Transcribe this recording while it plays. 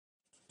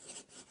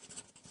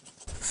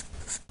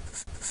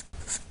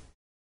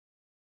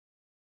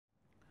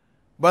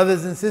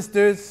Brothers and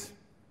sisters,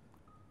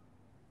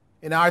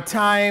 in our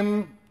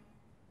time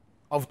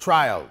of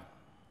trial,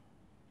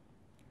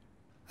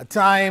 a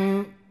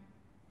time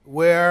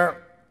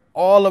where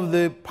all of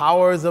the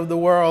powers of the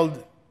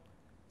world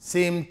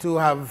seem to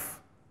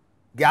have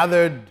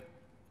gathered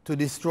to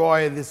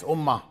destroy this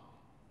ummah,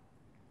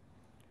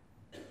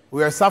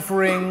 we are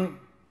suffering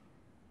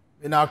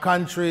in our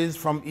countries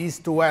from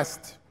east to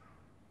west.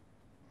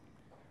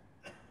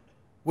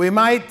 We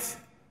might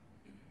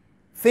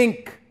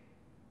think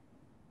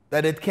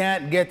that it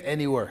can't get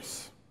any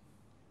worse,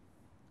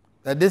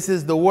 that this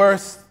is the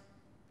worst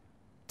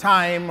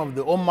time of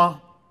the ummah,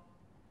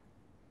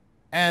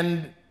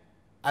 and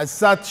as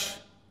such,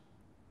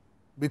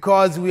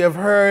 because we have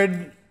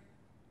heard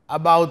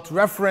about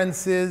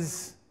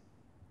references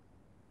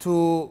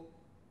to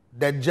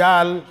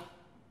Dajjal,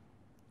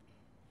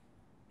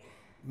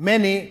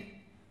 many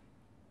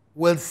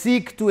will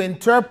seek to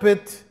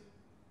interpret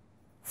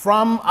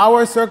from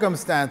our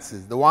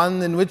circumstances, the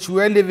one in which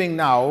we are living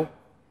now,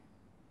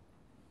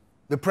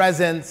 the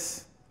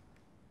presence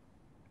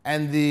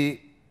and the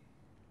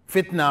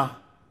fitna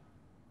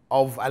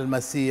of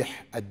Al-Masih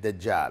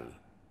Ad-Dajjal,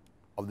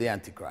 of the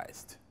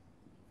Antichrist.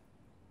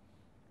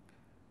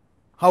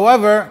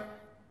 However,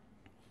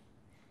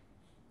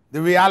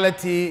 the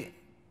reality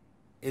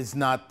is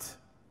not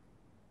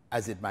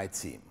as it might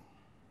seem.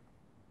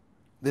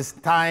 This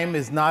time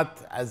is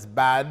not as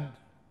bad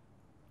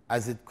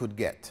as it could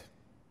get.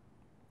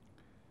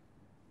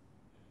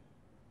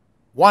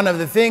 One of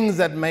the things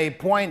that may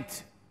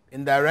point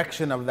in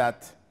direction of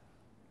that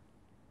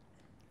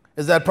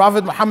is that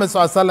Prophet Muhammad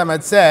ﷺ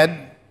had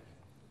said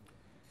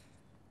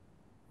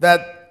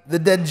that the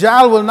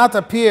Dajjal will not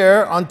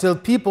appear until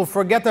people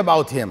forget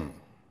about him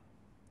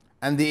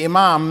and the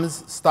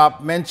Imams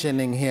stop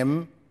mentioning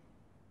him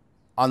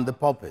on the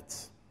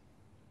pulpits.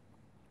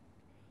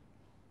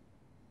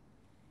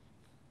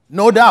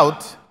 No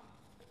doubt,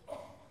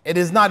 it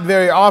is not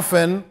very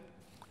often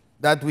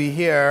that we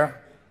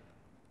hear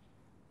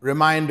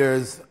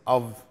reminders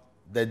of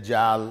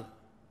Dajjal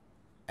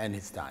and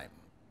his time.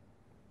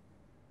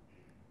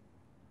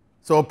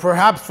 So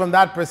perhaps from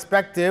that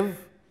perspective,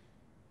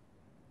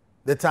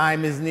 the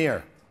time is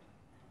near.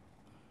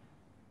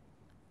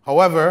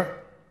 However,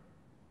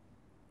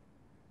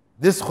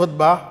 this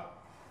khutbah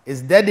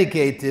is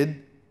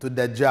dedicated to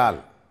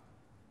Dajjal.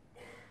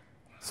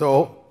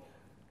 So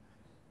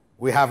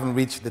we haven't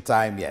reached the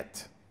time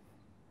yet.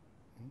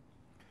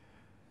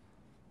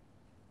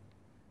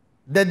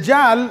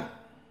 Dajjal,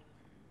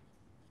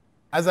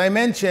 as I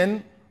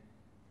mentioned,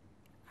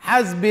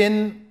 has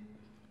been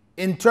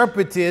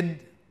interpreted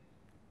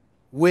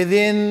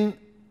within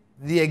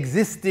the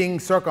existing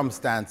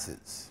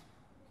circumstances,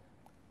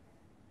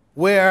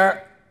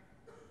 where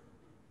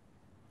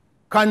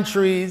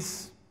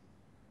countries,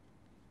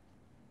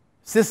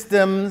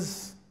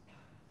 systems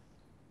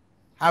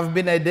have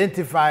been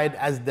identified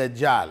as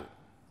Dajjal.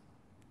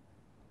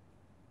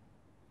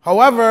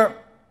 However,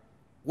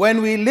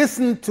 when we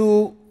listen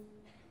to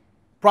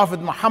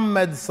Prophet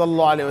Muhammad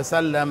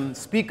ﷺ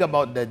speak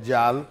about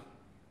Dajjal,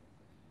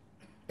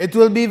 it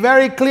will be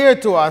very clear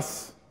to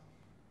us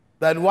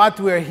that what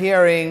we're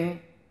hearing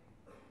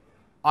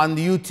on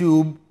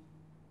YouTube,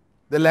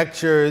 the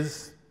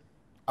lectures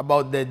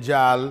about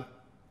Dajjal,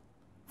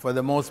 for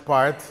the most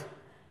part,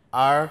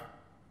 are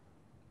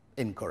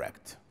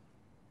incorrect.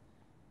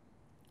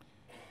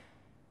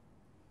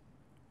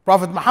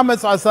 Prophet Muhammad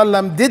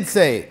ﷺ did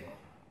say,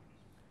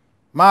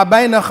 ما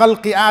بين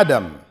خلق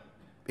آدم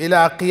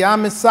إلى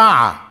قيام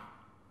الساعة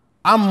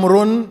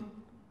أمر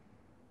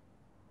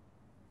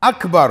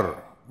أكبر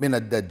من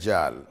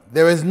الدجال.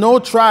 There is no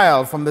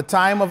trial from the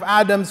time of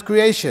Adam's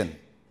creation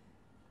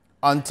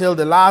until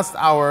the last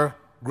hour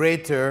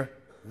greater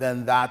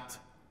than that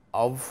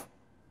of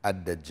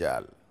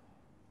Ad-Dajjal.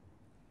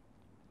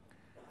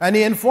 And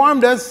he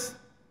informed us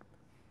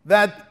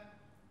that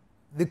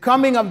the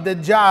coming of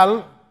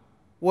Dajjal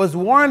was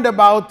warned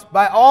about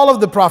by all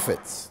of the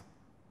prophets.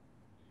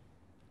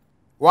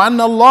 وأن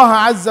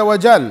الله عز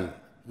وجل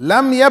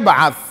لم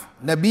يبعث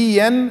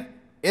نبيا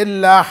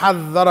إلا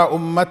حذر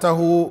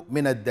أمته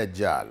من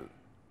الدجال.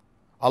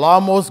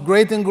 Allah, most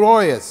great and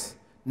glorious,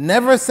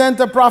 never sent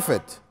a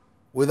prophet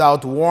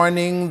without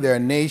warning their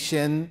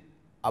nation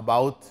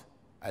about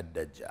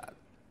Ad-Dajjal.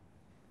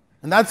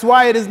 And that's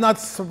why it is not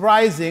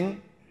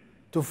surprising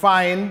to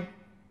find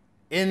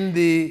in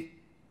the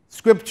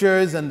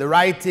scriptures and the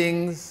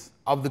writings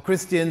of the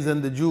Christians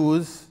and the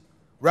Jews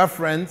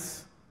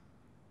reference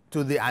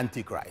to the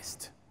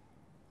Antichrist.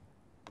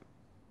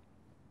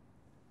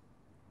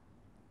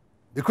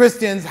 The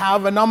Christians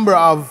have a number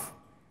of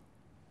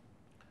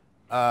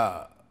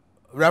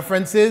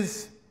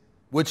references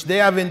which they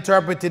have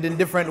interpreted in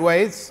different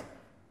ways.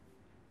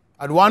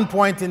 At one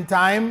point in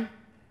time,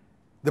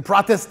 the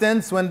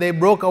Protestants, when they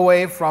broke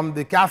away from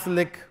the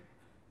Catholic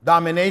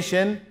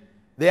domination,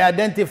 they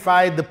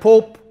identified the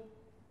Pope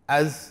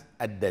as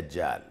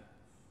Ad-Dajjal.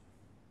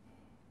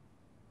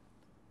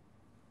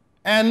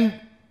 And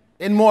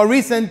in more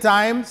recent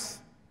times,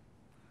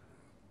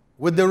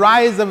 with the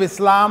rise of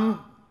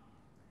Islam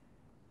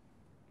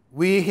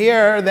we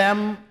hear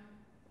them,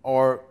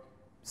 or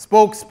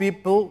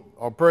spokespeople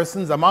or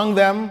persons among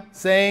them,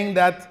 saying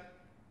that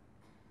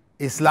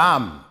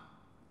Islam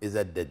is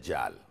a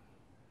Dajjal,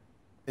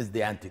 is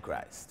the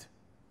Antichrist.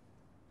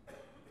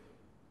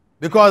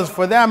 Because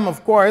for them,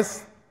 of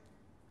course,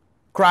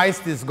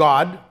 Christ is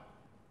God,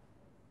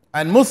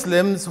 and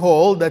Muslims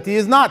hold that he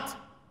is not.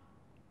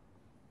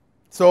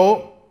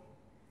 So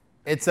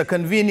it's a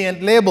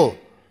convenient label.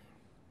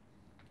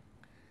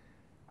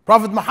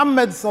 Prophet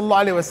Muhammad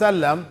sallallahu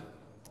alaihi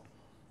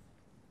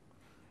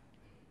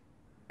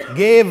wasallam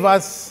gave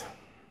us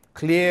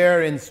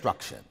clear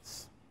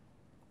instructions.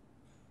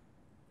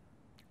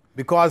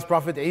 Because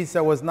Prophet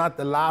Isa was not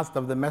the last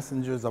of the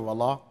messengers of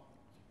Allah,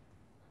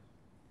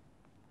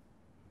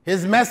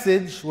 his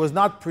message was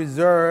not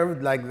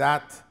preserved like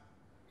that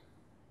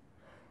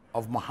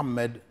of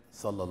Muhammad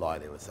sallallahu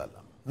alaihi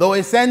wasallam. Though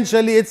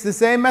essentially it's the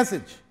same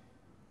message.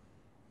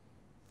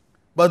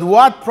 But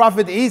what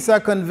Prophet Isa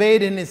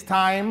conveyed in his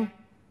time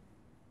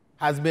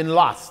has been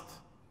lost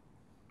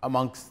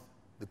amongst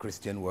the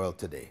Christian world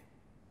today.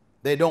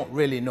 They don't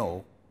really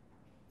know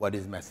what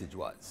his message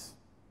was.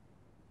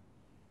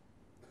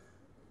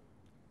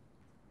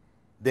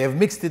 They have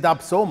mixed it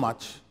up so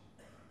much,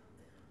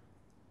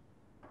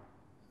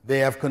 they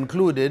have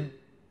concluded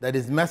that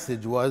his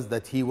message was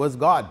that he was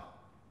God.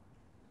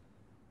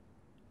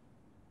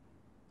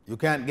 You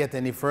can't get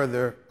any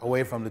further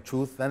away from the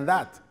truth than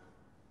that.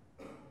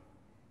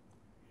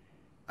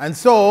 And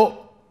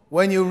so,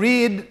 when you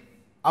read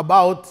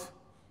about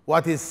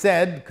what is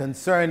said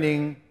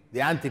concerning the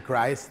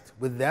Antichrist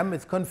with them,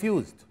 it's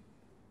confused.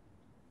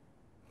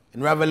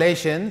 In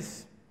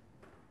Revelations,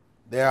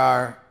 there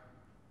are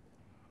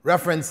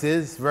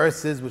references,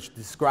 verses which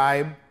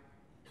describe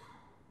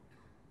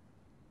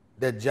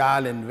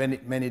Dajjal in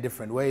many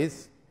different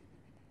ways.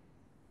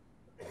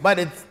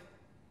 But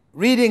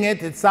reading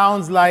it, it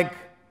sounds like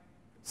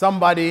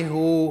somebody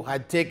who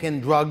had taken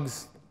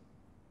drugs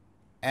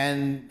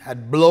and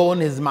had blown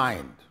his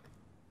mind,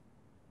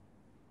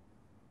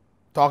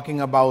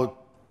 talking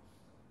about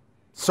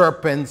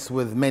serpents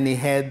with many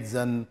heads,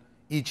 and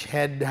each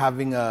head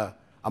having a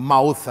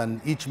mouth,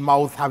 and each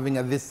mouth having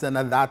a this and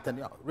a that,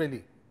 and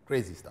really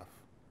crazy stuff.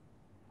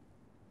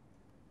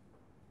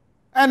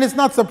 And it's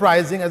not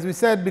surprising, as we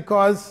said,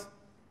 because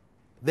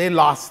they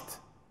lost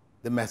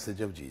the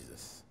message of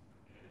Jesus.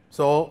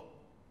 So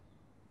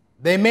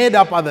they made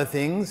up other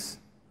things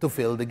to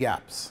fill the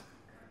gaps.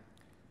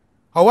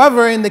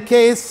 However, in the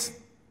case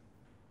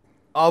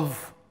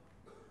of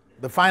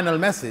the final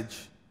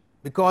message,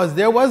 because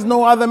there was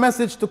no other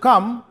message to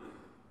come,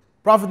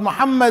 Prophet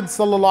Muhammad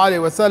sallallahu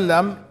alaihi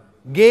wasallam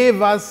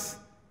gave us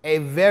a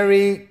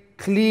very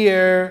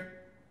clear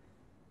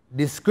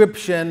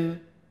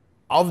description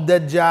of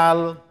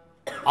Dajjal,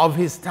 of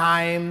his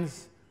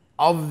times,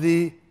 of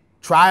the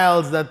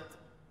trials that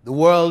the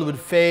world would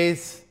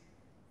face,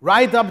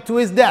 right up to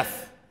his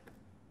death.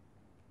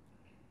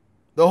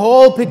 The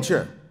whole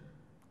picture,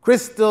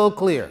 crystal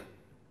clear.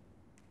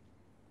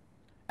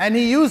 And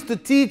he used to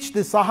teach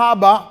the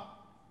Sahaba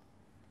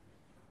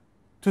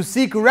to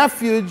seek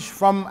refuge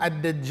from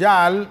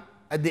Ad-Dajjal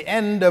at the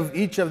end of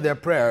each of their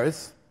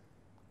prayers,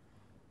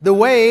 the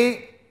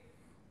way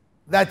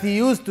that he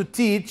used to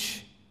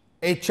teach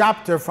a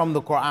chapter from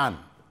the Qur'an.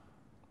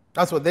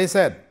 That's what they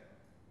said.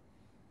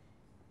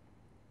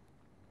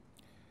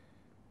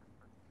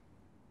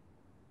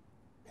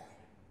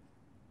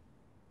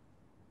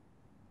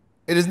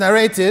 It is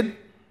narrated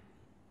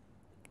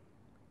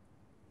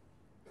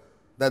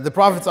that the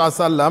Prophet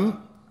ﷺ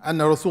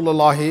أن رسول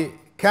الله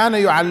كان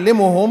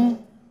يعلمهم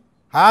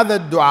هذا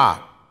الدعاء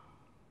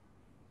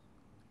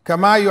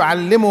كما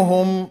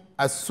يعلمهم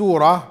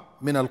السورة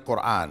من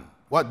القرآن.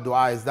 What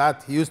dua is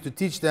that? He used to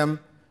teach them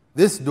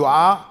this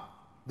dua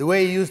the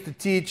way he used to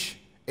teach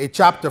a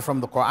chapter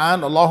from the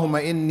Quran. اللهم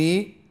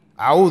إني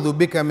أعوذ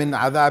بك من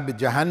عذاب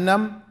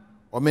جهنم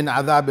ومن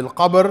عذاب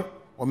القبر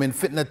ومن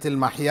فتنة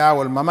المحيا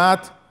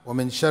والممات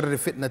ومن شر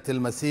فتنة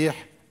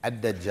المسيح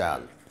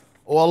الدجال.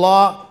 O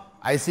Allah,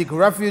 I seek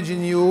refuge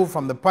in you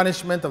from the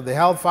punishment of the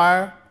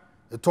hellfire,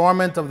 the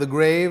torment of the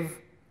grave,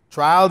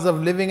 trials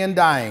of living and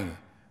dying,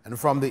 and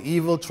from the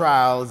evil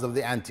trials of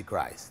the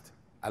Antichrist,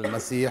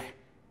 Al-Masih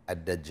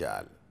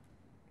Ad-Dajjal.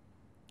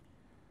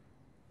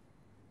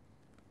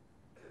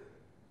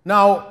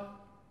 Now,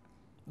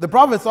 the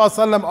Prophet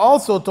ﷺ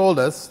also told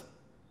us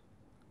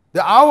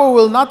the hour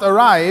will not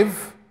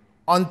arrive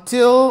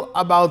until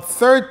about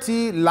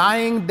 30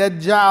 lying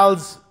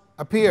Dajjals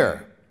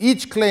appear,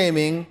 each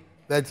claiming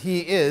that he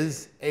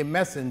is a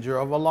messenger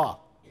of Allah.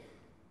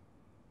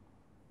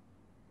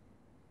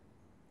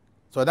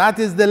 So that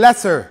is the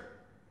lesser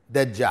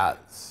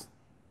Dajjals.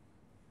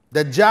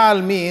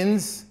 Dajjal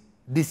means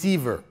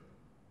deceiver.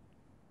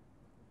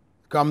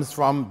 Comes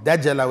from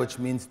Dajjala, which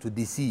means to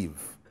deceive.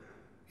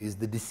 He's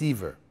the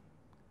deceiver.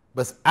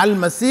 But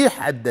Al-Masih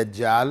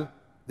Ad-Dajjal,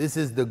 this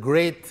is the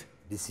great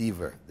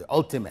deceiver, the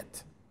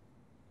ultimate.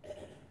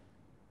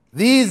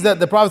 These that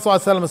the Prophet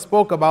ﷺ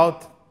spoke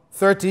about,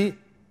 30,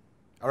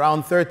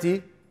 around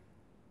 30,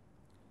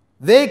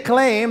 they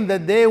claim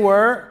that they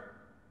were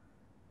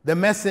the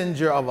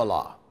messenger of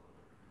Allah.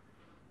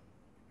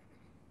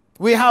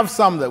 We have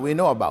some that we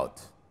know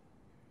about.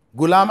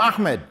 Ghulam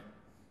Ahmed,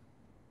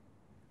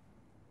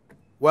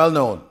 well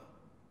known.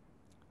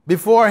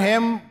 Before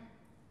him,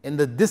 in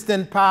the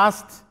distant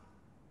past,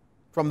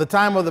 from the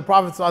time of the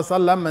Prophet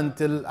ﷺ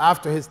until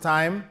after his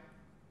time,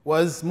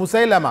 was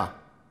Musaylama.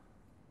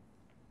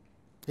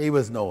 He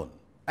was known.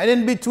 And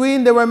in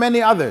between there were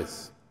many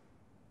others.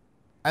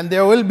 And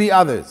there will be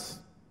others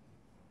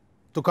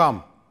to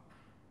come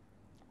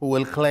who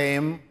will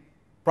claim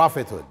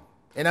prophethood.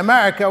 In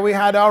America, we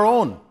had our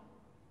own.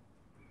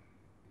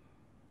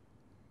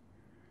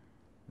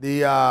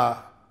 The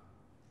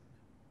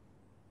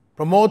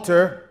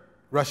promoter,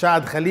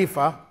 Rashad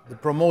Khalifa, the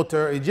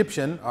promoter,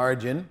 Egyptian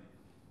origin,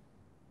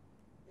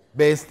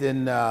 based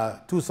in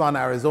Tucson,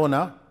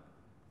 Arizona,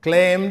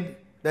 claimed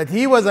that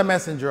he was a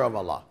messenger of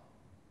Allah.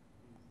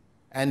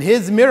 And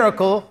his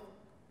miracle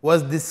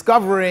was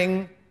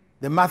discovering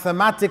the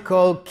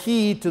mathematical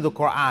key to the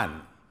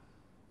Qur'an,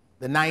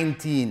 the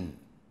 19.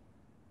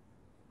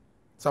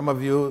 Some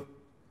of you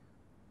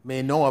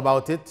may know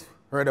about it,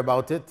 heard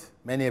about it.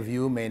 Many of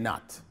you may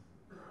not,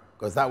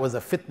 because that was a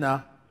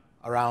fitna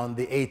around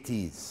the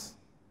 80s.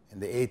 In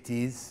the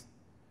 80s,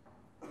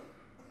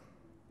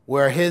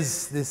 where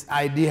this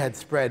idea had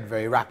spread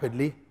very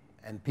rapidly,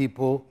 and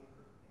people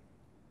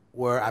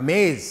were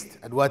amazed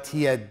at what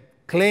he had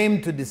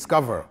claimed to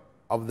discover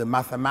of the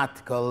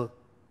mathematical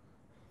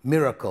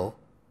miracle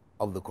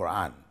of the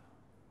Quran.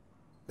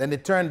 Then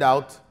it turned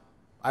out,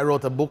 I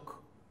wrote a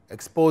book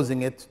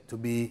exposing it to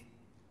be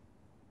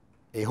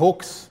a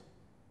hoax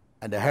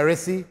and a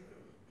heresy,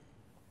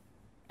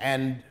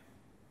 and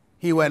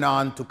he went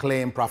on to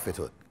claim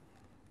prophethood.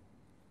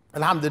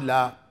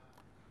 Alhamdulillah,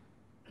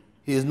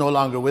 he is no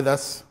longer with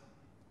us.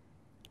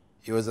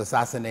 He was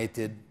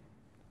assassinated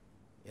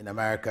in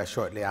America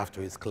shortly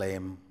after his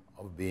claim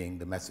of being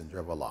the messenger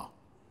of Allah.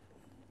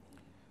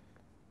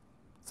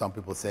 Some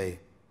people say,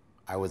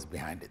 I was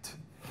behind it.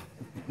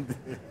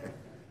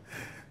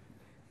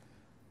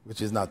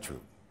 Which is not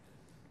true.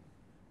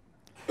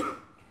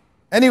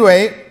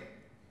 Anyway,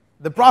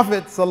 the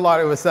Prophet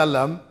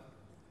ﷺ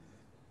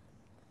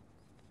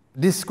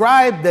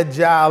described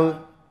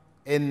Dajjal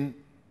in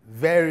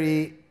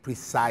very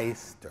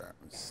precise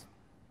terms.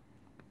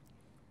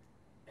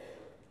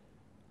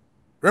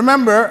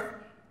 Remember,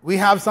 we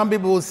have some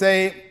people who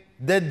say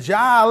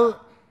Dajjal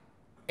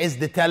is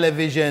the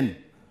television.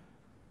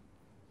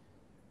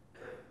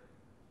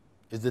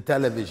 Is the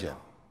television.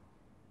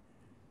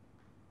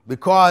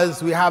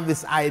 Because we have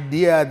this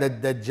idea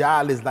that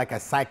Dajjal is like a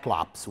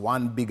cyclops,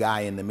 one big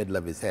eye in the middle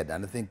of his head.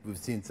 And I think we've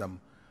seen some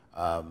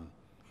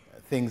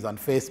things on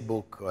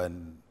Facebook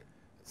and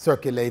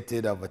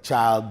circulated of a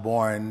child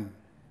born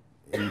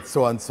in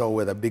so-and-so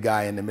with a big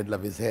eye in the middle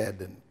of his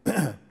head.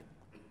 And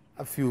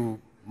a few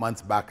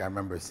months back, I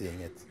remember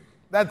seeing it.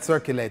 That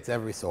circulates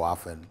every so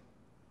often.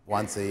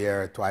 Once a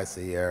year, twice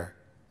a year,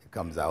 it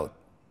comes out.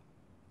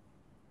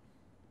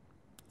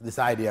 This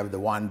idea of the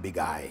one big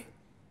eye.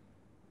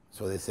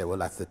 So they say, well,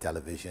 that's the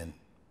television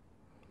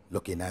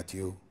looking at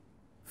you,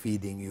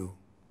 feeding you.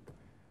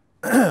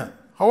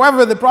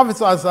 However, the Prophet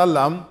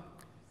ﷺ,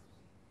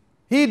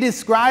 he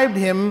described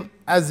him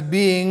as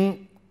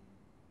being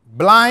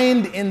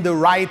blind in the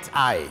right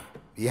eye.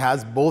 He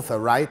has both a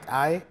right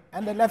eye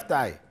and a left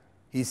eye.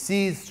 He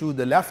sees through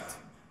the left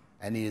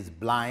and he is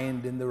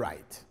blind in the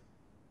right.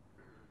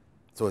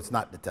 So it's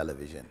not the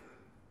television.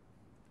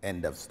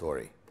 End of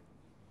story.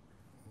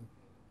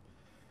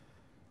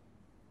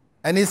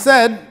 And he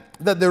said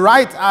that the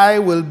right eye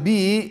will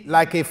be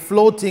like a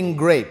floating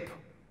grape,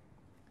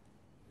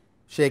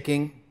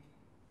 shaking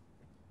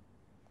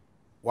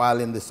while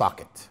in the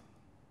socket.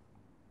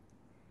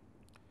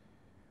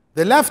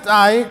 The left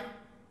eye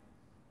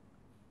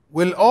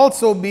will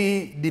also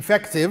be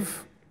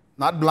defective,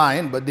 not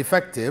blind, but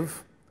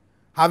defective,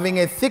 having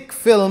a thick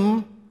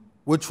film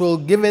which will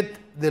give it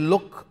the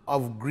look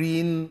of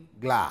green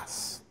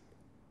glass.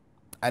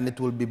 And it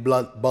will be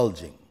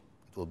bulging.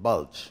 It will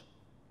bulge.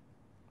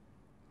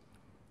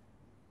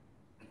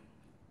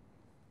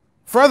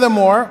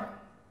 Furthermore,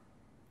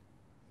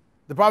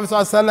 the Prophet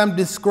ﷺ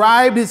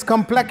described his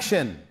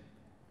complexion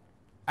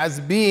as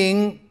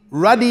being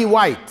ruddy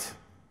white.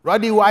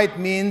 Ruddy white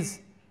means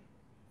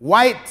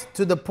white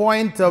to the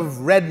point of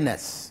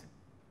redness.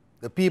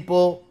 The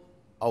people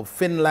of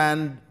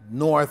Finland,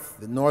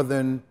 the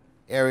northern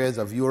areas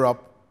of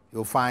Europe,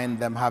 you'll find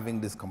them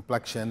having this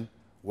complexion,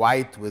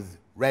 white with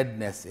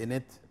redness in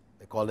it.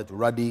 They call it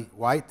ruddy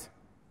white.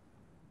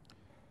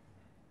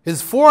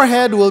 His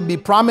forehead will be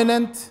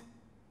prominent,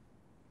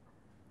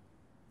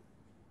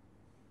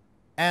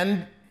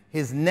 and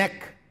his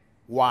neck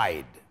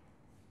wide.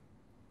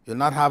 You'll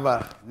not have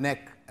a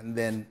neck and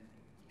then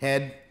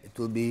head, it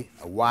will be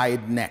a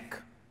wide neck.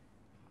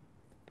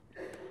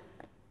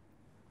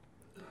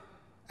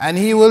 And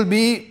he will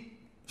be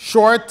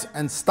short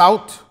and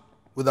stout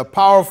with a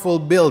powerful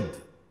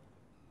build.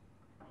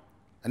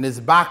 And his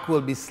back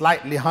will be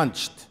slightly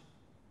hunched.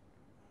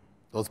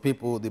 Those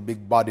people, the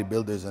big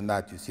bodybuilders and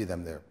that, you see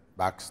them, their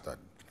backs start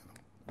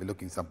be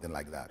looking something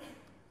like that.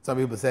 Some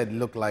people said it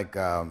looked like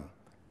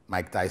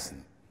Mike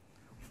Tyson.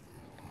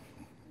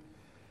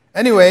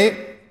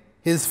 Anyway,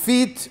 his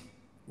feet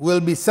will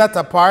be set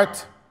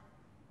apart,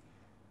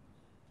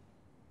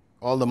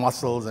 all the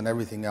muscles and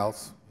everything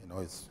else,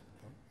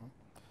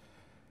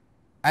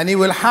 and he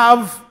will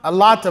have a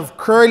lot of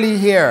curly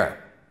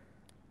hair,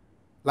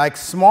 like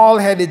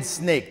small-headed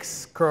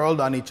snakes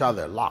curled on each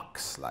other,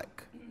 locks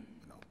like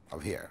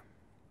of hair.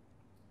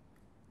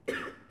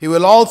 He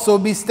will also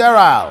be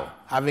sterile,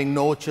 having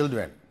no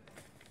children.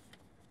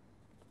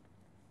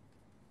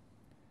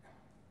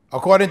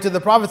 According to the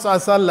Prophet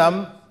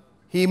ﷺ,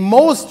 he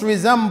most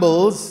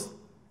resembles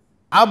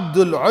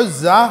Abdul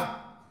Uzza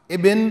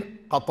ibn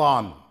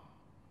Qatan,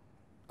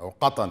 or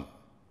Qatan.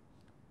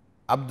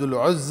 Abdul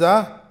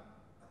Uzza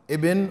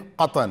ibn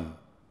Qatan,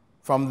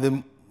 from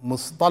the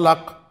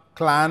Mustalaq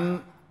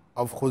clan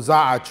of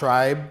Khuza'a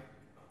tribe,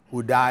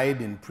 who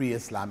died in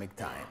pre-Islamic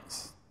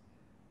times.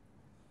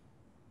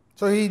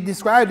 So he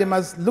described him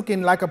as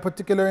looking like a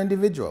particular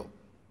individual.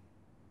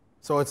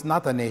 So it's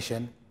not a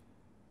nation,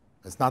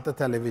 it's not the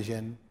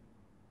television,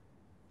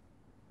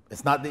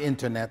 it's not the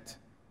internet.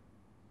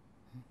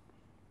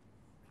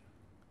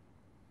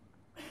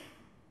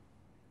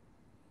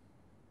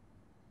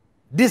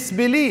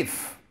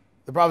 Disbelief,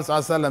 the Prophet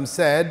ﷺ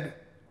said,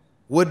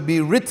 would be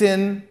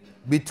written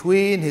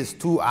between his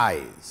two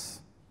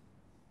eyes,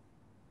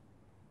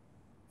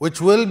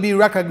 which will be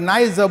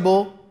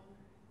recognizable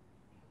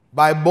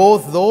by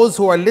both those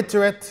who are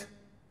literate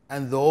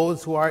and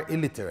those who are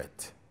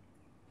illiterate.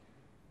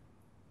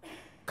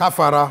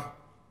 Kafara,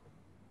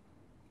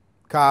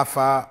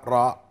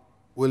 kafara,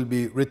 will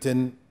be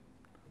written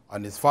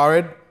on his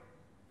forehead,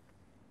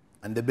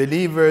 and the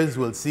believers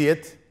will see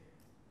it,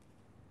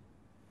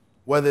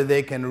 whether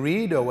they can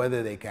read or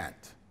whether they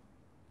can't.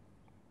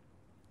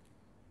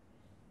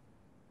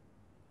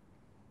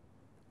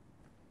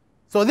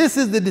 So this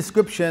is the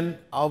description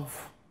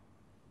of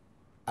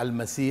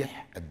Al-Masih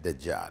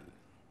Ad-Dajjal.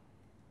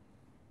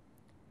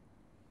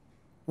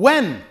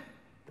 When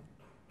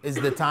is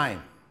the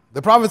time?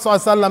 The Prophet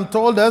ﷺ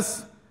told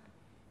us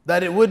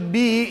that it would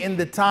be in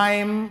the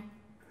time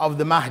of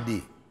the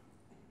Mahdi.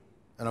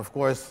 And of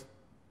course,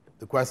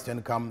 the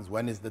question comes,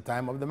 when is the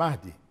time of the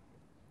Mahdi?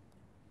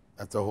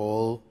 That's a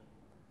whole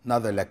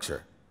another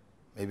lecture.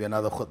 Maybe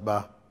another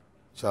khutbah,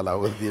 inshallah,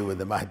 we'll deal with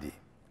the Mahdi.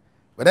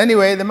 But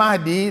anyway, the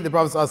Mahdi, the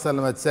Prophet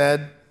ﷺ had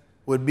said,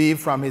 would be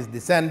from his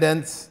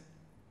descendants,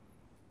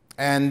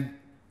 and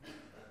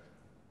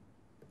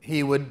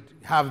he would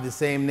have the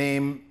same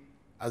name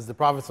as the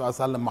Prophet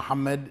ﷺ,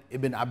 Muhammad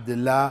ibn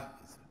Abdullah.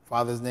 His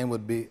father's name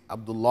would be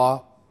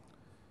Abdullah.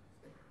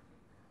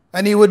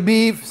 And he would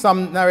be,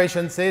 some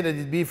narrations say that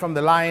he'd be from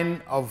the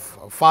line of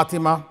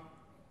Fatima.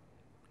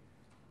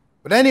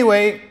 But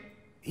anyway,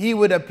 he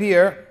would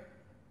appear,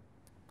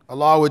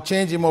 Allah would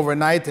change him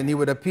overnight, and he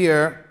would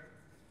appear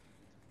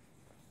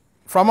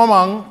from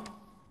among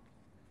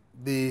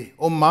the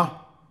Ummah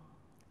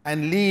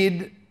and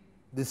lead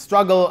the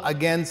struggle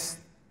against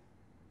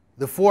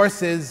the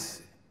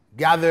forces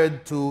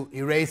gathered to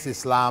erase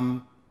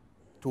Islam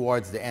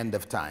towards the end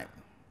of time.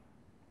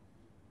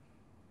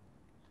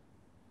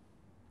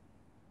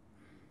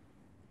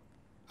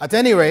 At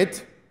any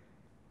rate,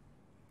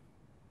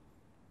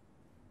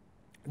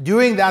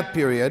 during that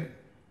period,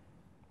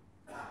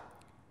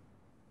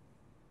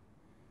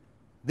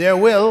 there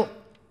will,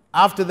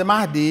 after the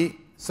Mahdi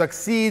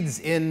succeeds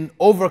in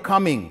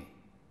overcoming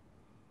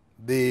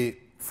the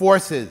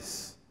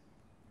forces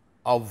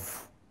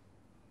of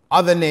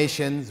other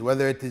nations,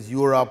 whether it is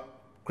Europe,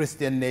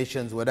 Christian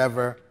nations,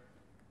 whatever,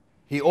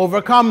 he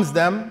overcomes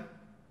them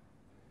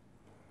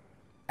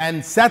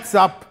and sets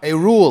up a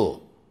rule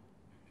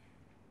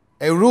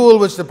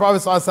which the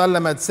Prophet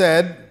ﷺ had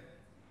said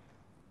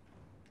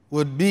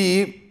would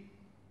be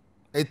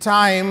a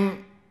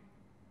time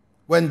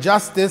when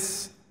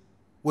justice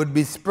would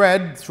be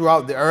spread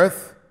throughout the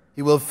earth.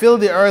 He will fill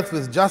the earth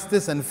with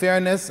justice and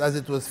fairness as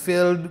it was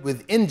filled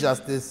with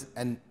injustice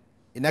and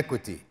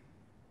inequity.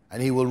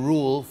 And he will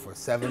rule for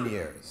 7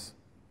 years.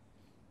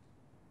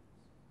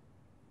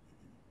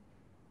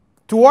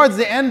 Towards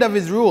the end of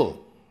his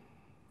rule,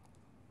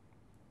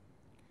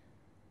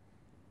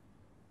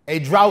 a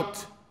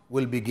drought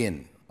will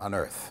begin on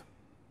earth.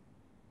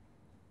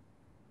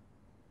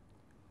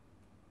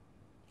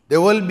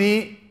 There will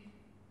be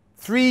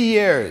 3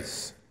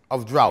 years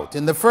of drought.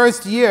 In the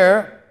first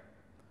year,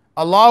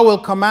 Allah will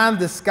command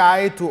the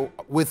sky to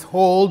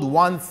withhold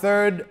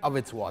 1/3 of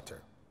its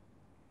water.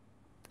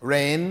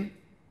 Rain,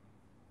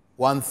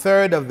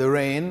 1/3 of the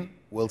rain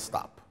will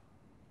stop.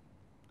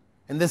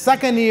 In the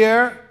second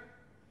year,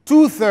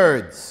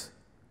 2/3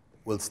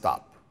 will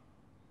stop.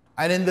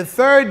 And in the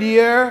third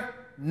year,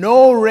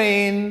 no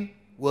rain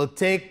will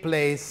take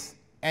place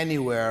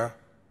anywhere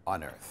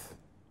on earth.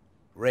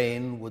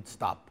 Rain would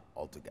stop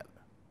altogether.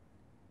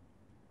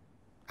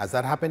 Has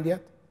that happened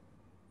yet?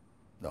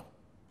 No.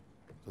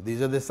 So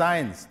these are the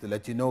signs to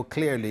let you know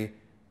clearly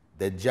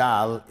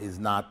Dajjal is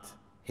not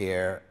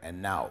here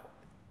and now.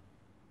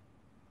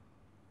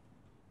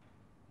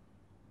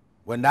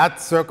 When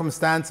that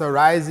circumstance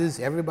arises,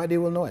 everybody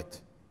will know it.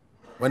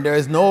 When there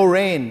is no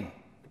rain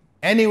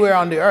anywhere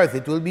on the earth,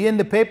 it will be in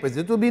the papers,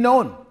 it will be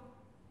known.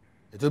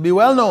 It will be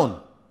well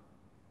known.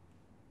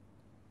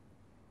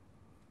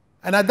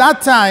 And at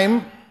that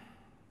time,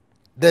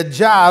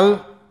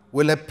 Dajjal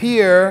will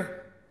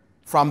appear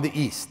from the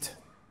east.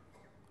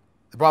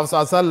 The Prophet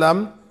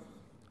ﷺ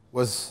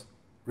was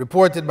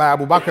reported by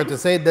Abu Bakr to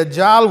say,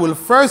 Dajjal will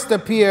first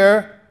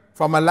appear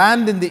from a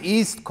land in the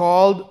east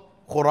called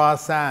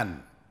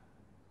Khurasan.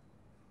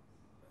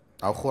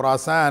 Now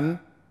Khurasan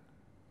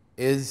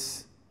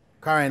is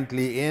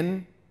currently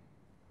in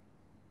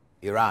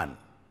Iran.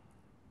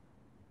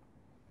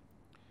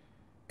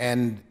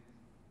 And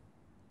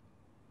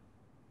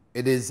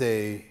it is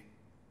a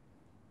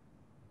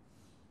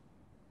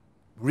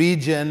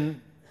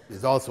region, it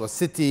is also a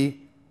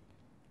city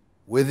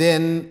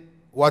within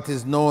what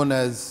is known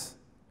as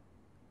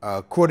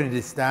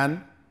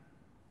Kurdistan.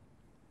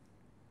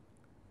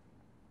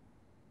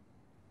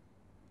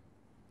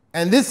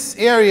 And this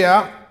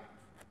area,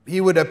 he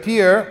would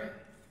appear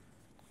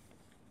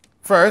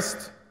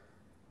first,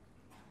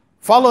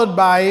 followed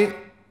by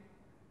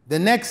the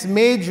next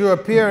major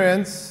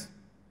appearance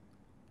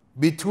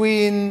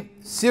between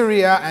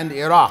Syria and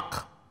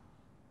Iraq,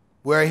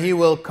 where he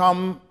will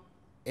come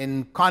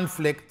in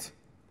conflict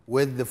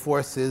with the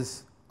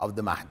forces of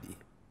the Mahdi.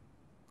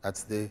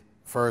 That's the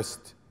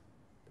first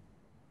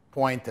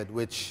point at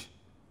which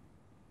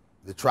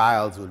the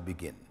trials will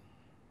begin.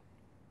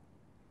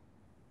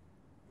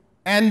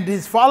 And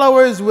his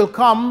followers will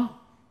come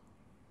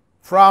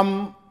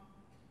from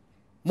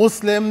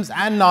Muslims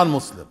and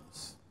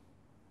non-Muslims.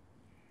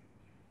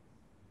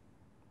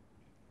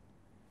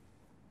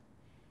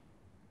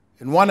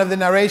 In one of the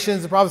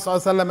narrations, the Prophet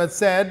ﷺ had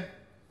said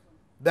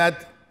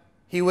that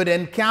he would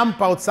encamp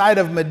outside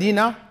of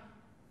Medina,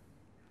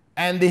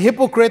 and the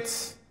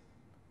hypocrites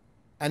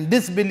and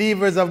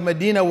disbelievers of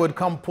Medina would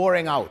come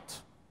pouring out,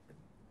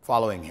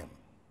 following him.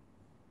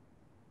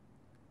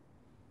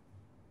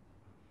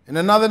 In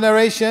another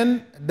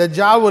narration,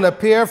 Dajjal will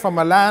appear from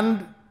a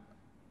land,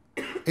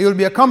 he will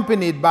be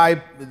accompanied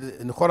by,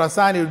 in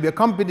Khurasan, he will be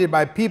accompanied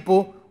by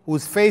people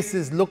whose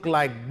faces look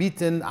like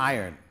beaten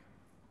iron,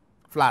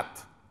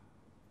 flat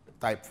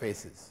type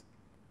faces.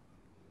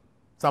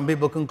 Some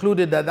people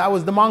concluded that that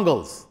was the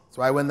Mongols. That's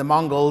why when the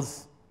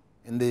Mongols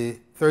in the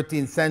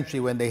 13th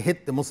century, when they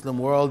hit the Muslim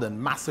world and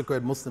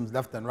massacred Muslims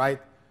left and right,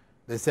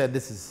 they said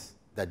this is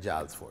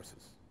Dajjal's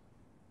forces.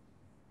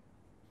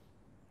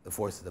 The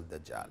forces of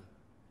Dajjal.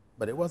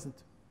 But it wasn't.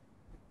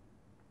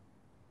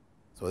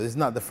 So this is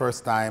not the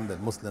first time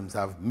that Muslims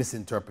have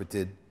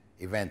misinterpreted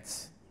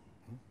events.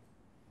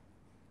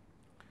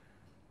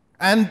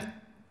 And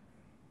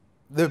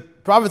the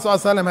Prophet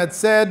ﷺ had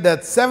said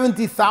that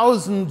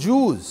 70,000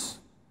 Jews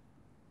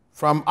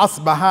from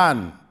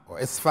Asbahan or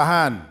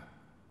Isfahan,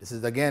 this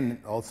is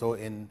again also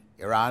in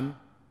Iran,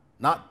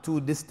 not too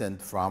distant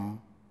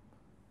from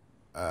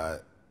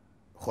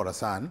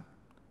Khurasan,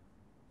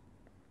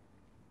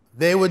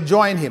 they would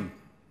join him.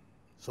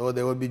 So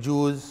there would be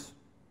Jews,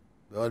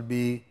 there would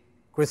be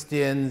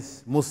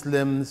Christians,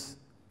 Muslims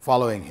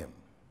following him.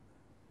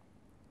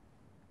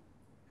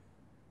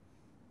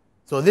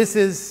 So this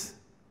is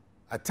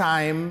a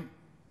time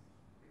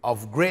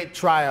of great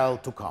trial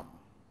to come.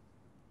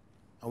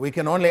 And we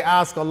can only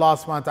ask Allah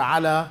subhanahu wa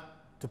ta'ala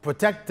to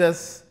protect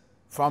us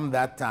from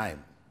that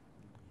time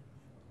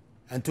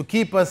and to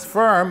keep us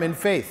firm in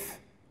faith,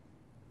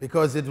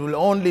 because it will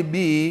only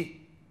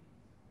be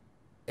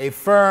a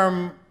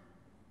firm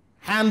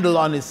handle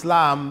on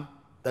Islam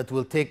that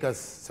will take us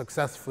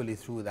successfully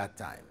through that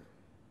time.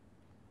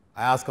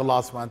 I ask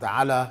Allah subhanahu wa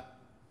ta'ala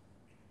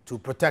to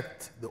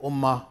protect the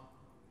ummah,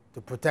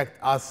 to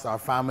protect us, our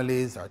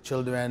families, our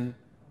children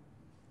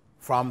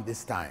from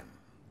this time,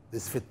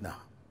 this fitna,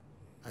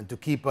 and to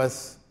keep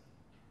us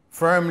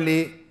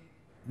firmly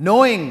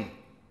knowing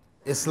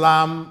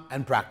Islam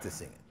and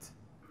practicing it.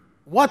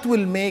 What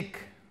will make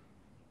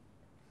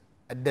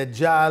a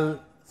Dajjal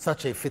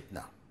such a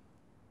fitna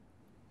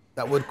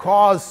that would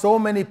cause so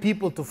many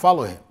people to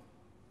follow him?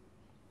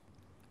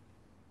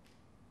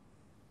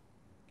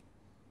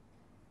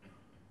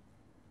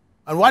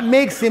 And what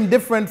makes him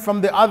different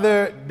from the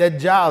other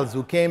Dajjals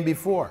who came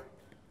before?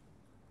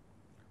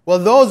 Well,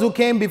 those who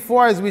came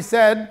before, as we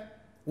said,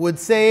 would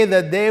say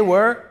that they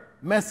were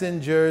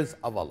messengers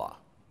of Allah.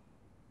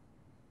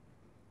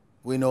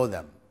 We know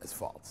them as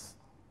false.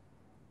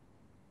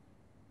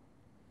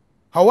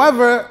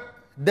 However,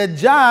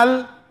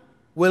 Dajjal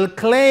will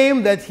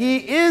claim that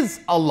he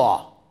is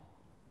Allah.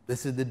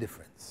 This is the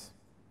difference.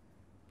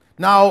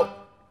 Now,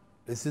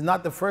 this is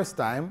not the first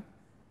time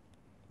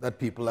that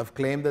people have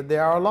claimed that they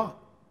are Allah.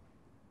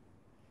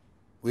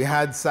 We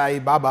had Sai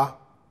Baba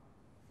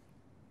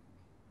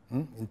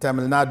in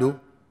Tamil Nadu.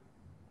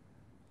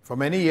 For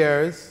many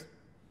years,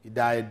 he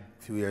died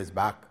a few years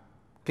back,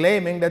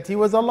 claiming that he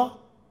was Allah.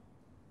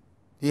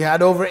 He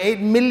had over 8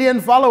 million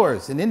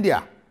followers in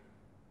India.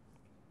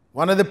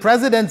 One of the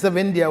presidents of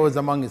India was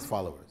among his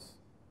followers,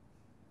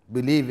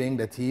 believing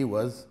that he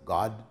was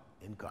God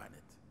incarnate.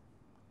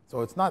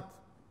 So it's not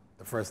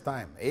the first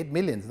time. 8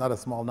 million is not a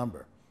small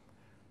number.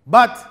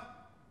 But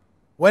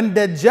when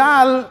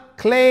Dajjal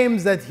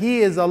claims that he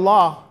is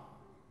Allah,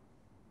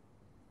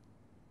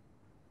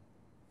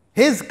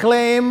 his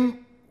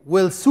claim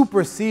will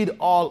supersede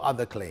all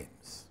other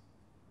claims.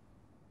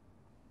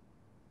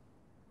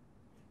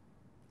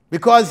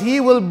 Because he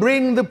will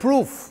bring the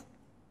proof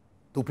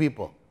to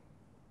people.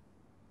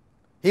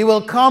 He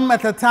will come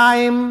at a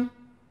time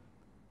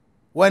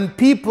when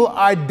people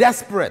are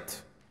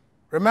desperate.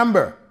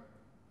 Remember,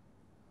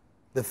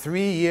 the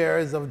 3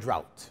 years of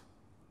drought.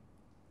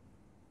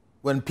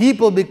 When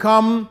people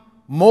become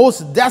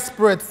most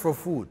desperate for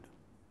food.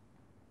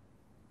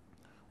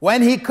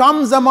 When he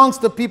comes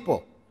amongst the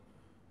people,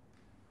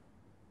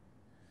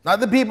 not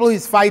the people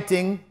he's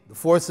fighting, the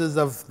forces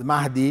of the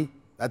Mahdi,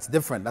 that's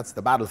different, that's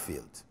the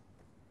battlefield.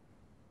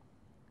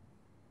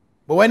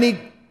 But when he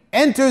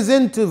enters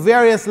into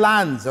various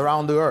lands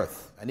around the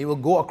earth, and he will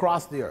go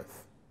across the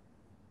earth,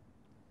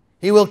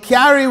 he will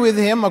carry with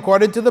him,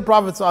 according to the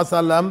Prophet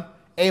ﷺ,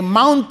 a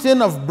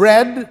mountain of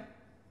bread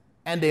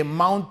and a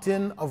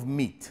mountain of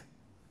meat.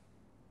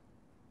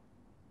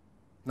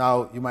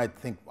 Now, you might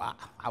think, wow,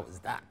 how is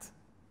that?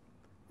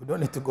 We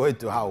don't need to go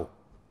into how.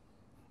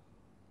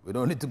 We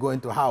don't need to go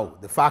into how.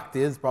 The fact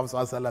is, Prophet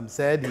ﷺ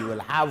said he will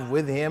have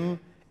with him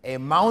a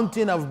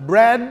mountain of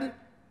bread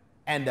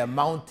and a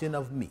mountain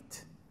of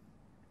meat.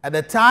 At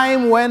a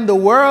time when the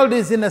world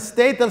is in a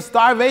state of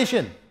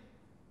starvation,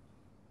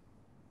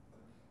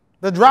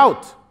 the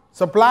drought,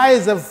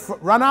 supplies have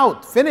run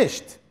out,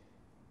 finished.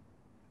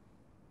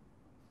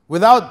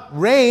 Without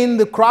rain,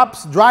 the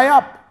crops dry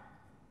up.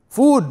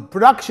 Food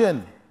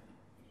production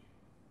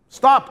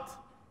stopped.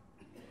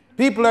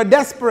 People are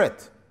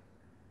desperate.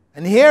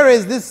 And here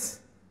is this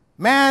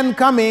man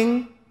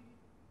coming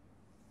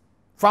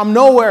from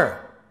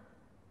nowhere,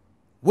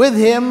 with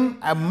him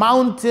a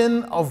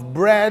mountain of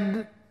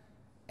bread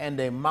and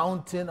a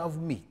mountain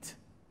of meat.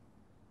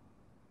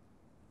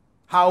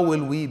 How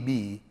will we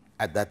be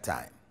at that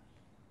time?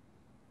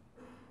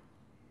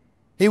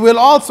 He will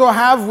also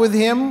have with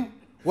him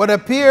what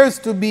appears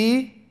to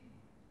be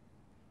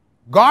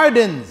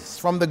gardens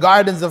from the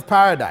gardens of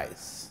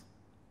paradise,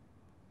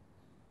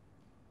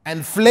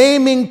 and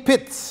flaming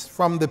pits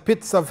from the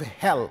pits of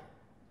hell,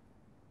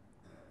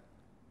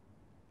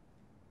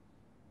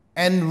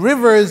 and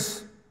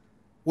rivers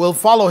will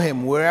follow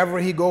him wherever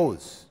he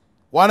goes.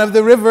 One of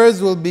the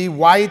rivers will be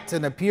white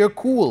and appear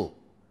cool,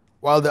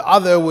 while the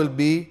other will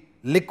be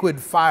liquid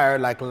fire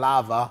like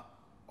lava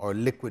or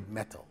liquid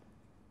metal.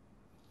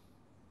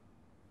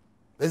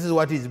 This is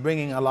what he's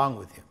bringing along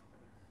with him.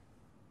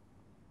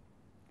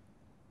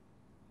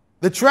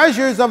 The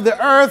treasures of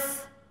the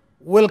earth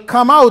will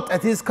come out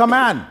at his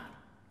command.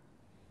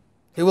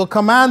 He will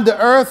command the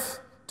earth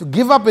to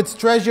give up its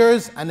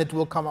treasures, and it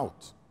will come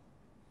out.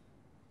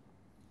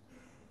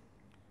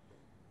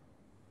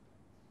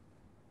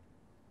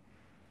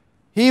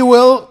 He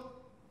will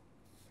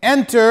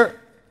enter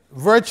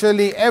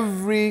virtually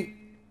every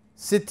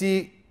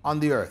city on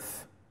the earth.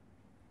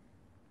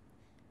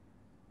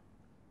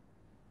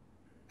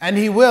 And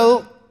he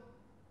will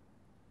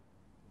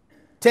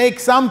take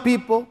some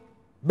people,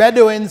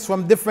 Bedouins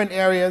from different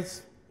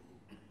areas,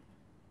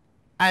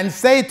 and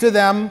say to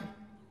them,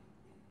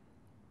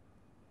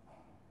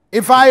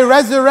 if I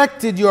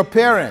resurrected your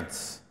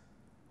parents,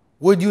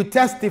 would you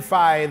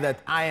testify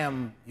that I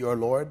am your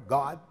Lord,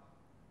 God?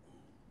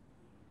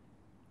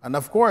 And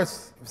of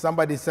course, if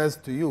somebody says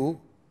to you,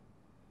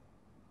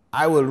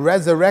 I will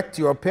resurrect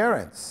your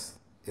parents.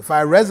 If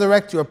I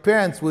resurrect your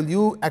parents, will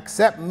you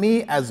accept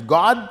me as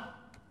God?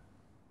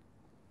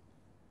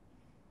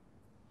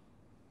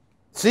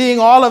 Seeing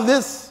all of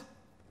this,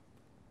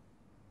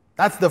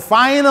 that's the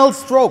final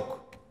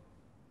stroke.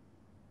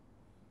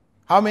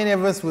 How many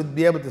of us would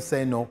be able to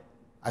say, no,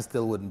 I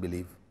still wouldn't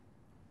believe?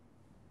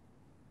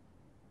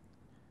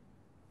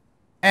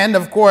 And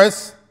of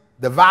course,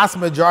 the vast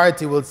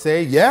majority will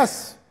say,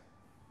 yes,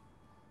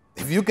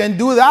 if you can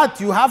do that,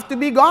 you have to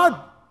be God.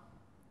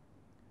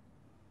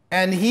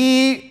 And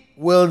he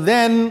will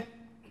then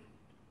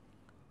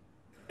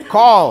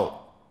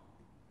call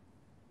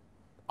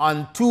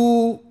on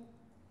two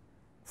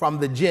from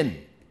the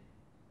jinn,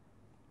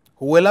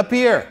 who will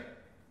appear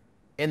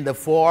in the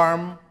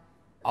form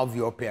of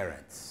your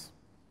parents.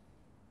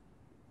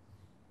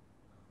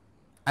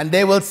 And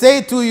they will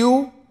say to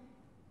you,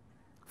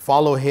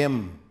 follow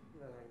him,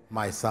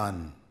 my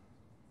son.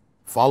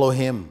 Follow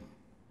him,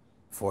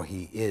 for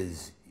he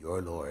is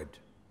your Lord.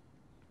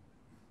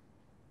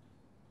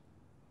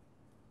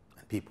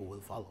 And people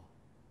will follow.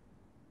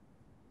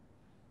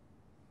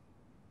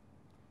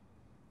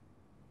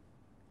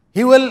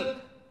 He will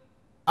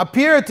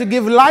appear to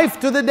give life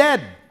to the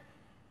dead.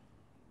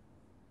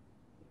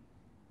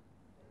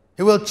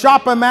 He will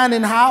chop a man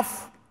in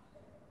half,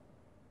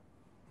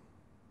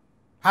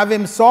 have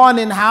him sawn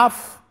in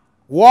half,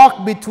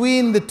 walk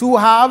between the two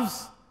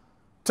halves,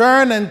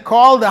 turn and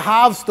call the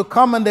halves to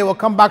come, and they will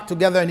come back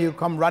together, and he will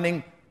come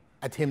running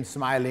at him,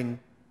 smiling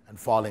and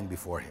falling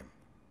before him.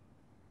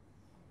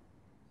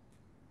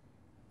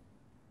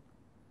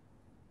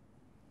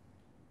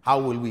 How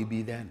will we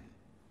be then?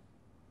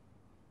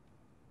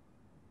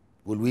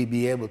 Will we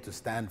be able to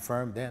stand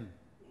firm then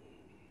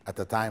at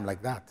a time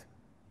like that?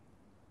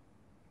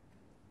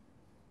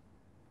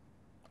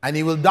 And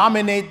he will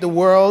dominate the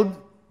world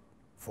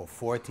for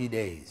 40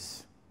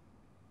 days.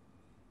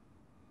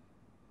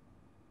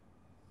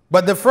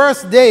 But the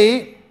first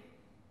day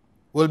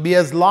will be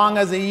as long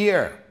as a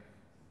year.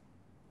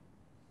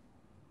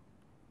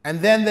 And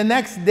then the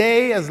next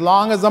day as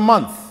long as a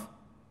month.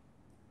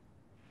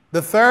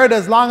 The third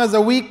as long as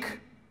a week.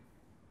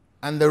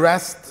 And the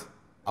rest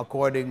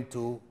according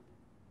to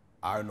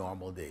our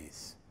normal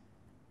days.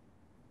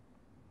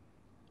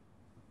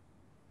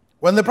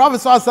 When the Prophet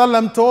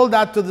ﷺ told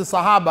that to the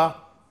Sahaba,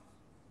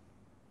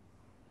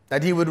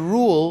 that he would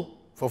rule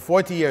for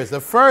 40 years, the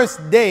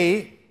first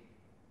day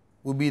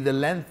would be the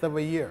length of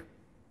a year.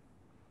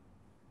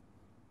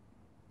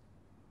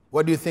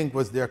 What do you think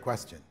was their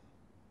question?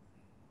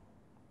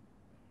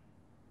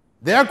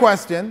 Their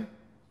question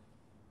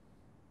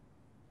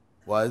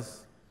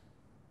was,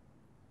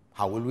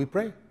 how will we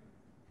pray?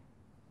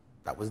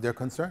 That was their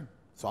concern.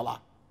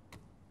 Salah.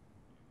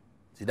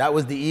 See, that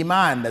was the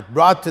iman that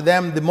brought to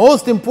them the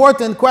most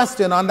important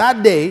question on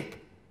that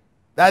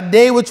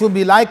day which will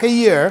be like a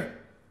year,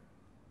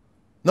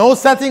 no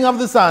setting of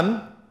the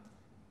sun.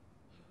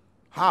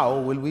 How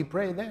will we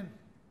pray then?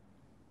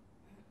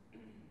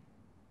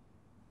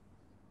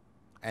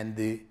 And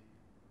the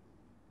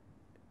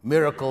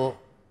miracle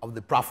of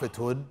the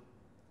prophethood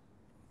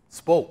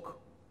spoke,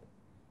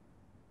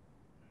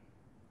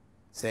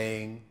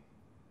 saying,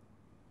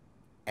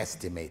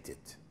 estimate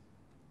it.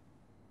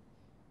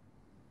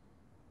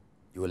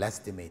 You will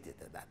estimate it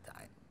at that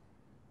time.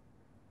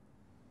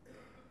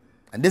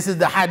 And this is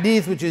the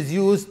hadith which is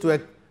used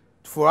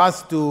for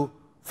us to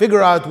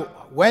figure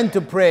out when to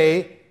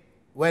pray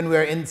when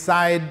we're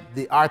inside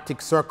the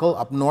Arctic Circle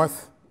up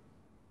north.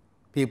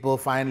 People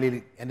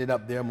finally ended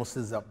up there,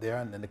 Muslims up there,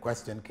 and then the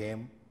question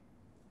came,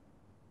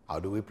 how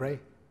do we pray?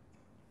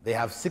 They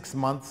have 6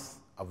 months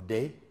of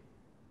day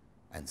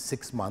and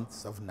 6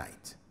 months of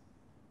night.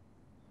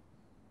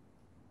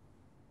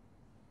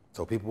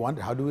 So people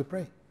wondered, how do we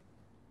pray?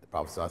 The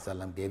Prophet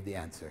ﷺ gave the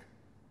answer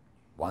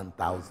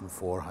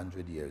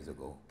 1,400 years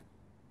ago.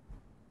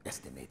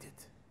 Estimate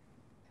it.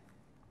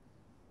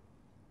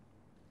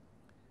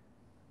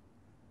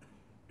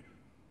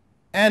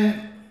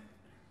 And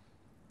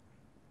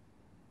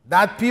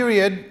that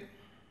period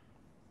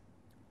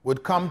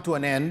would come to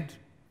an end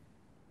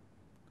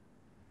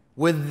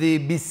with the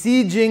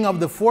besieging of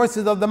the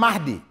forces of the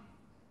Mahdi.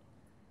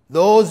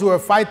 Those who are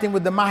fighting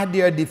with the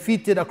Mahdi are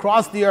defeated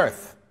across the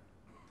earth.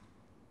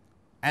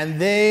 And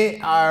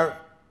they are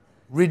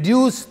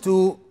reduced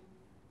to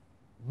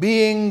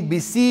being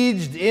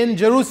besieged in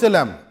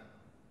Jerusalem.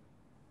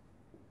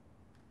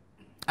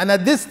 And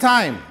at this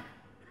time,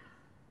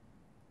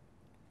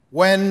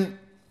 when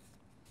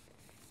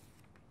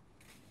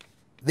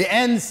the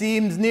end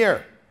seems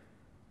near,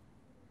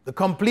 the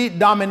complete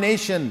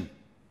domination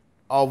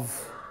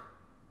of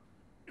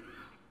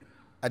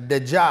a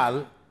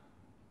Dajjal,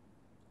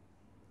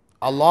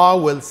 Allah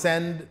will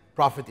send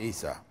Prophet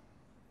Isa,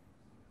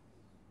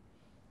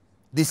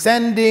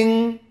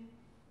 descending,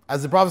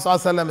 as the Prophet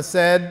ﷺ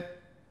said,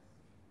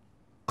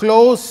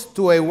 close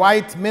to a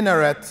white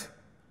minaret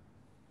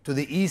to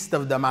the east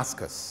of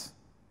Damascus,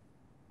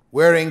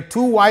 wearing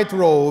 2 white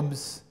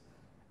robes,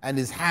 and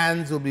his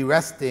hands will be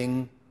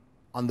resting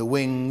on the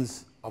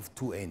wings of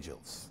 2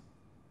 angels.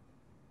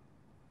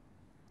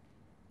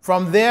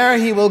 From there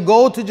he will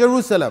go to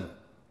Jerusalem,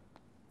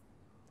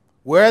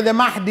 where the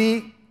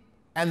Mahdi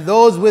and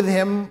those with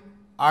him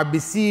are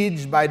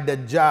besieged by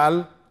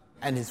Dajjal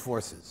and his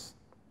forces.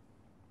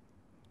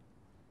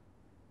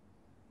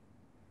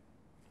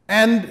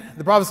 And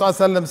the Prophet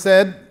ﷺ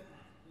said,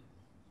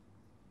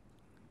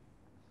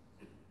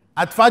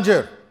 at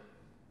Fajr,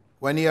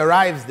 when he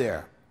arrives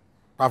there,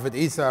 Prophet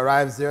Isa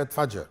arrives there at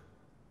Fajr,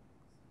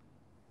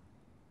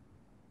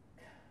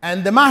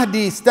 and the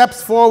Mahdi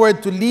steps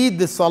forward to lead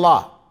the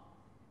Salatul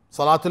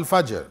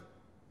Fajr,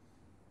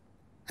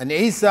 and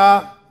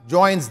Isa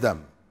joins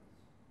them,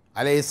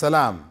 alayhi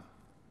salam.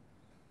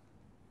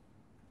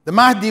 The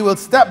Mahdi will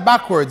step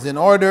backwards in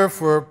order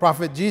for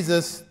Prophet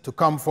Jesus to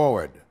come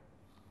forward.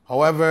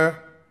 However,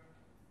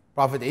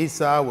 Prophet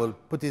Isa will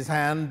put his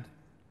hand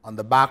on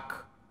the back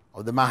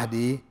of the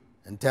Mahdi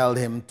and tell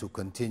him to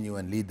continue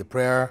and lead the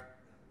prayer.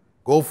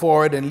 Go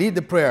forward and lead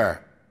the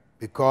prayer,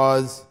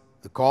 because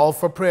the call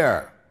for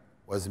prayer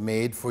was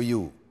made for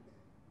you.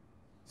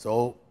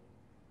 So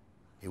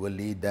he will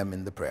lead them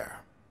in the prayer.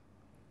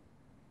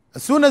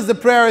 As soon as the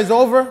prayer is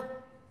over,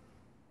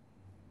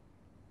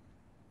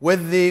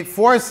 with the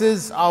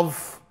forces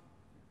of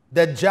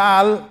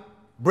Dajjal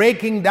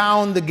breaking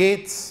down the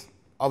gates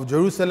of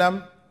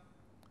Jerusalem,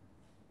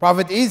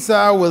 Prophet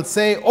Isa will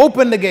say,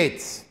 open the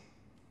gates,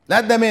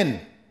 let them in.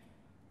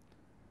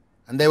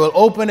 And they will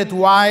open it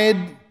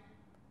wide,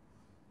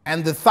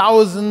 and the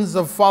thousands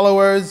of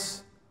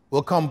followers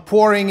will come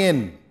pouring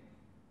in,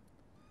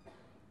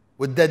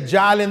 with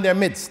Dajjal in their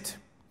midst.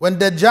 When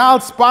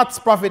Dajjal spots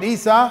Prophet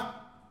Isa,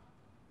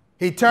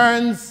 he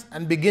turns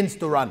and begins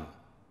to run.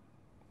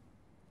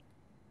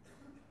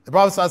 The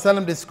Prophet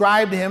ﷺ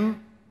described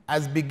him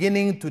as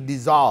beginning to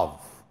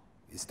dissolve.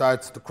 He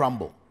starts to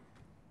crumble.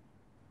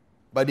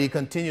 But he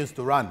continues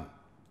to run.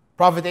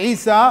 Prophet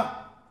Isa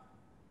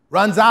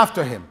runs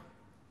after him,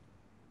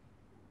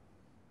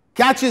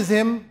 catches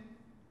him,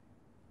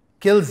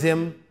 kills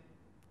him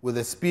with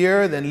a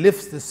spear, then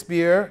lifts the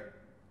spear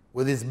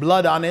with his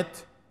blood on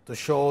it to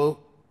show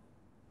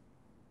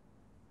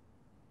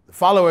the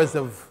followers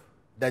of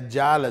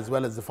Dajjal as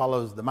well as the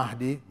followers of the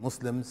Mahdi,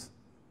 Muslims,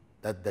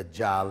 that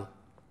Dajjal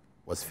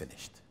was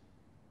finished.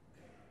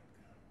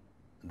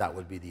 That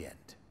will be the end.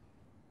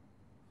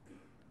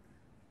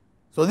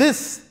 So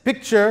this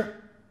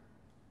picture,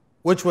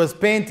 which was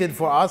painted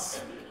for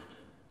us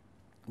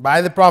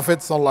by the Prophet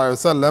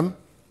ﷺ,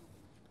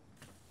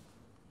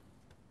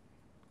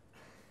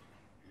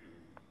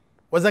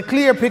 was a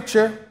clear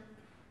picture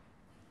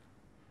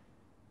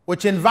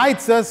which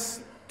invites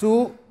us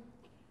to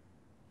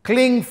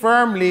cling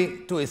firmly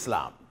to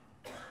Islam,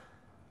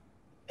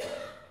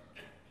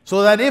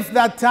 so that if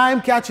that time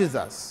catches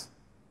us,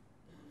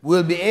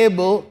 we'll be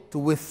able to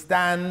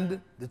withstand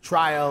the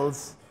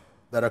trials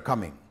that are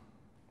coming.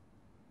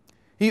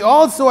 He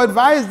also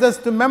advised us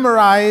to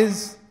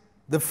memorize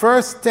the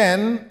first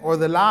 10 or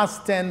the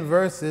last 10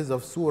 verses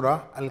of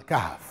Surah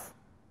Al-Kahf,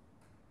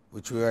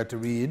 which we are to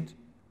read,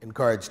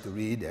 encouraged to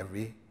read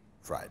every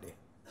Friday.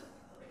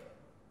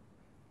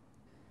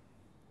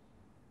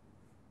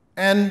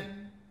 And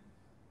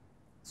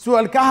Surah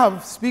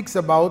Al-Kahf speaks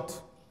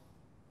about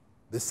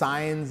the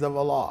signs of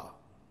Allah,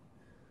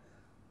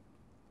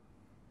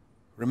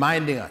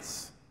 reminding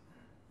us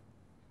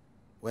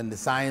when the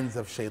signs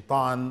of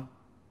Shaitan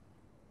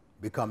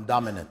become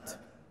dominant.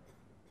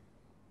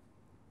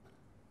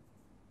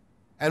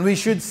 And we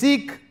should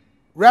seek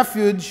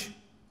refuge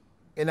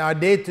in our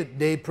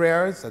day-to-day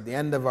prayers, at the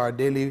end of our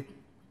daily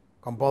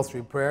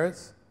compulsory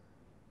prayers,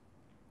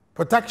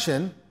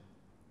 protection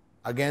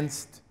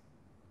against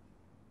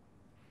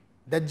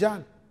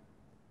Dajjal.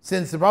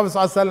 Since the Prophet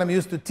ﷺ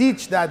used to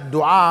teach that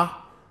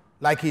dua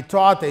like he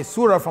taught a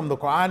surah from the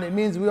Qur'an, it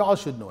means we all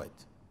should know it.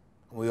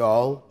 We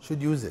all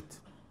should use it.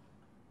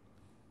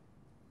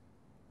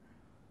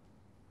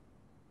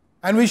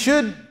 And we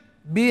should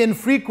be in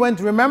frequent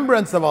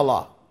remembrance of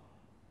Allah,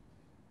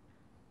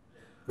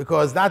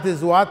 because that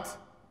is what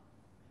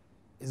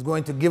is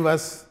going to give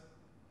us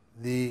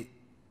the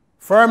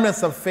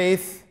firmness of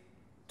faith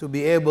to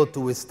be able to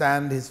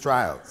withstand his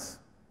trials.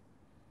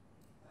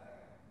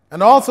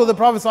 And also the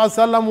Prophet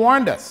ﷺ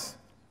warned us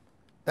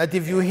that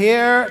if you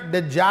hear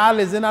Dajjal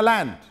is in a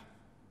land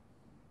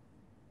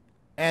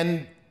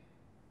and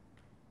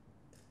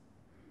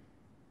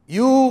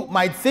you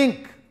might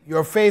think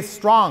your faith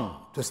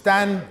strong to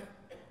stand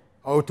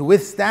or to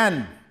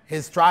withstand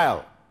his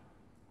trial,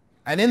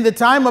 and in the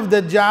time of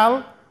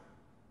Dajjal,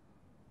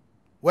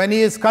 when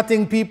he is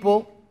cutting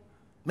people,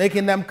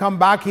 making them come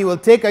back, he will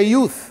take a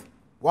youth,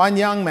 one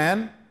young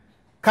man,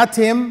 cut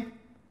him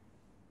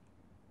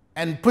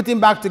and put him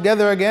back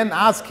together again,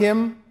 ask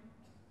him,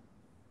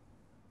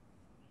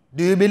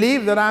 do you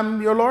believe that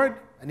I'm your Lord?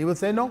 And he will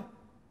say, no.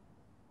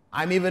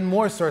 I'm even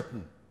more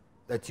certain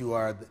that you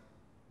are the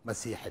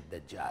Masih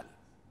al-Dajjal.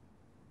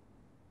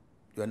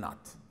 You're not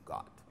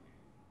God.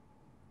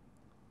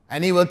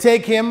 And he will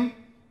take him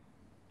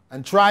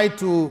and try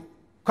to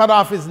cut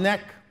off his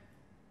neck.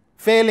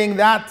 Failing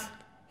that,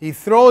 he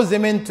throws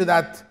him into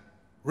that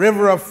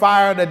river of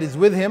fire that is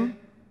with him,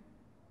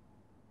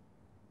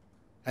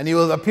 and he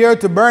will appear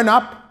to burn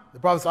up. The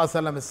Prophet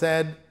ﷺ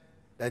said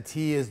that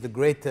he is the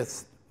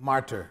greatest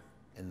martyr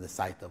in the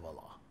sight of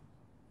Allah.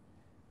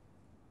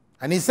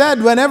 And he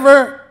said,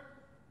 whenever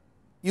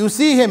you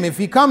see him, if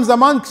he comes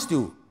amongst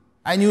you,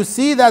 and you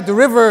see that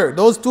river,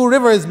 those two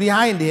rivers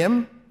behind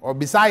him, or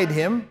beside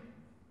him,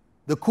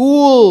 the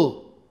cool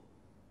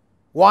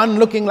one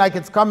looking like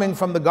it's coming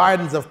from the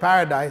gardens of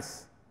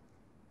paradise,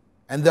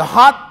 and the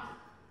hot,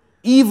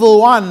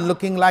 evil one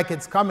looking like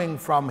it's coming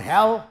from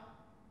hell,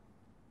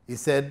 he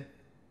said,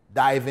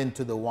 dive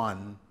into the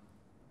one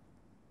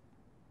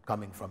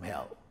coming from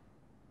hell,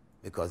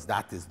 because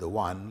that is the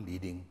one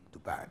leading to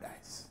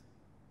paradise.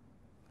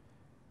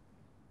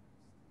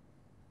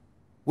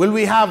 Will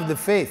we have the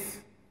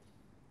faith,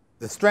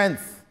 the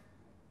strength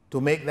to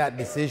make that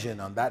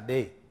decision on that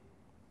day?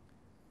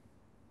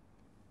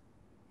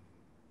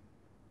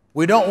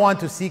 We don't want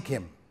to seek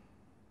him.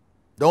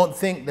 Don't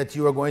think that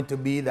you are going to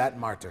be that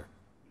martyr.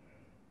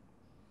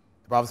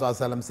 The Prophet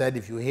ﷺ said,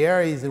 if you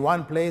hear he's in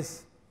one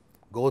place,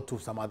 go to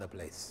some other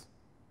place.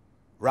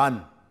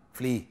 Run,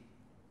 flee.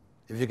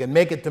 If you can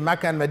make it to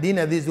Mecca and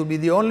Medina, these will be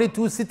the only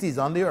two cities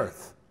on the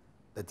earth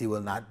that he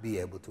will not be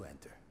able to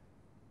enter.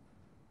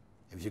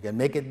 If you can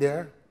make it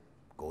there,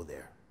 go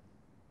there.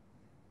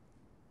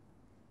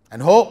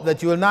 And hope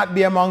that you will not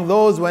be among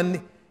those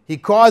when he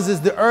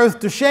causes the earth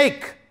to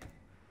shake.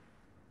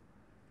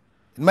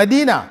 In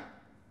Medina,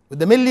 with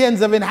the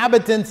millions of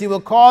inhabitants, he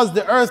will cause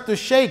the earth to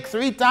shake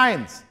 3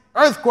 times,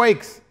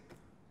 earthquakes,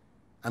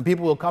 and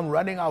people will come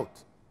running out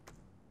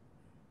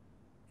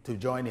to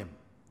join him,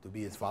 to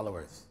be his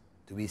followers.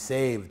 to be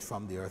saved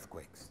from the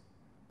earthquakes,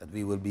 that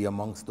we will be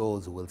amongst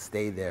those who will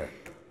stay there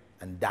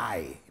and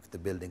die if the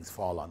buildings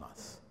fall on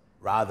us,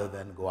 rather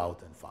than go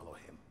out and follow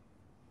him.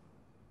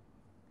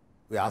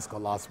 We ask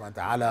Allah subhanahu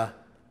wa ta'ala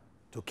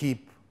to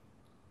keep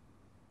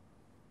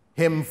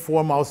him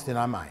foremost in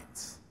our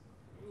minds,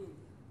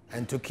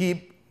 and to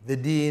keep the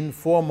deen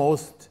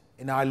foremost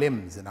in our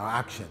limbs, in our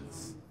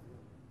actions,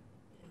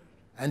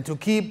 and to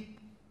keep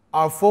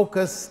our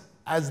focus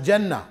as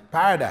Jannah,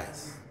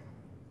 paradise,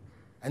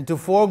 and to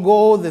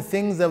forego the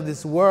things of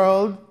this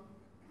world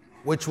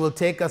which will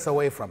take us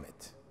away from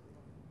it,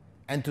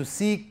 and to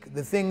seek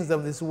the things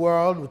of this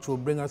world which will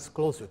bring us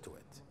closer to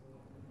it.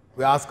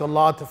 We ask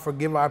Allah to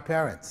forgive our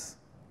parents,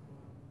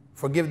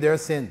 forgive their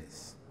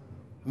sins,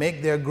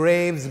 make their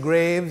graves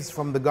graves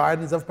from the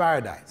gardens of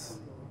paradise.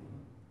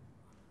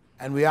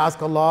 And we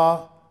ask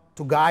Allah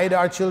to guide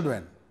our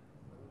children,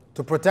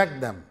 to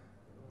protect them,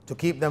 to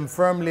keep them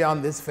firmly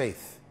on this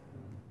faith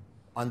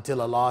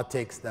until Allah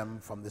takes them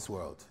from this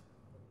world.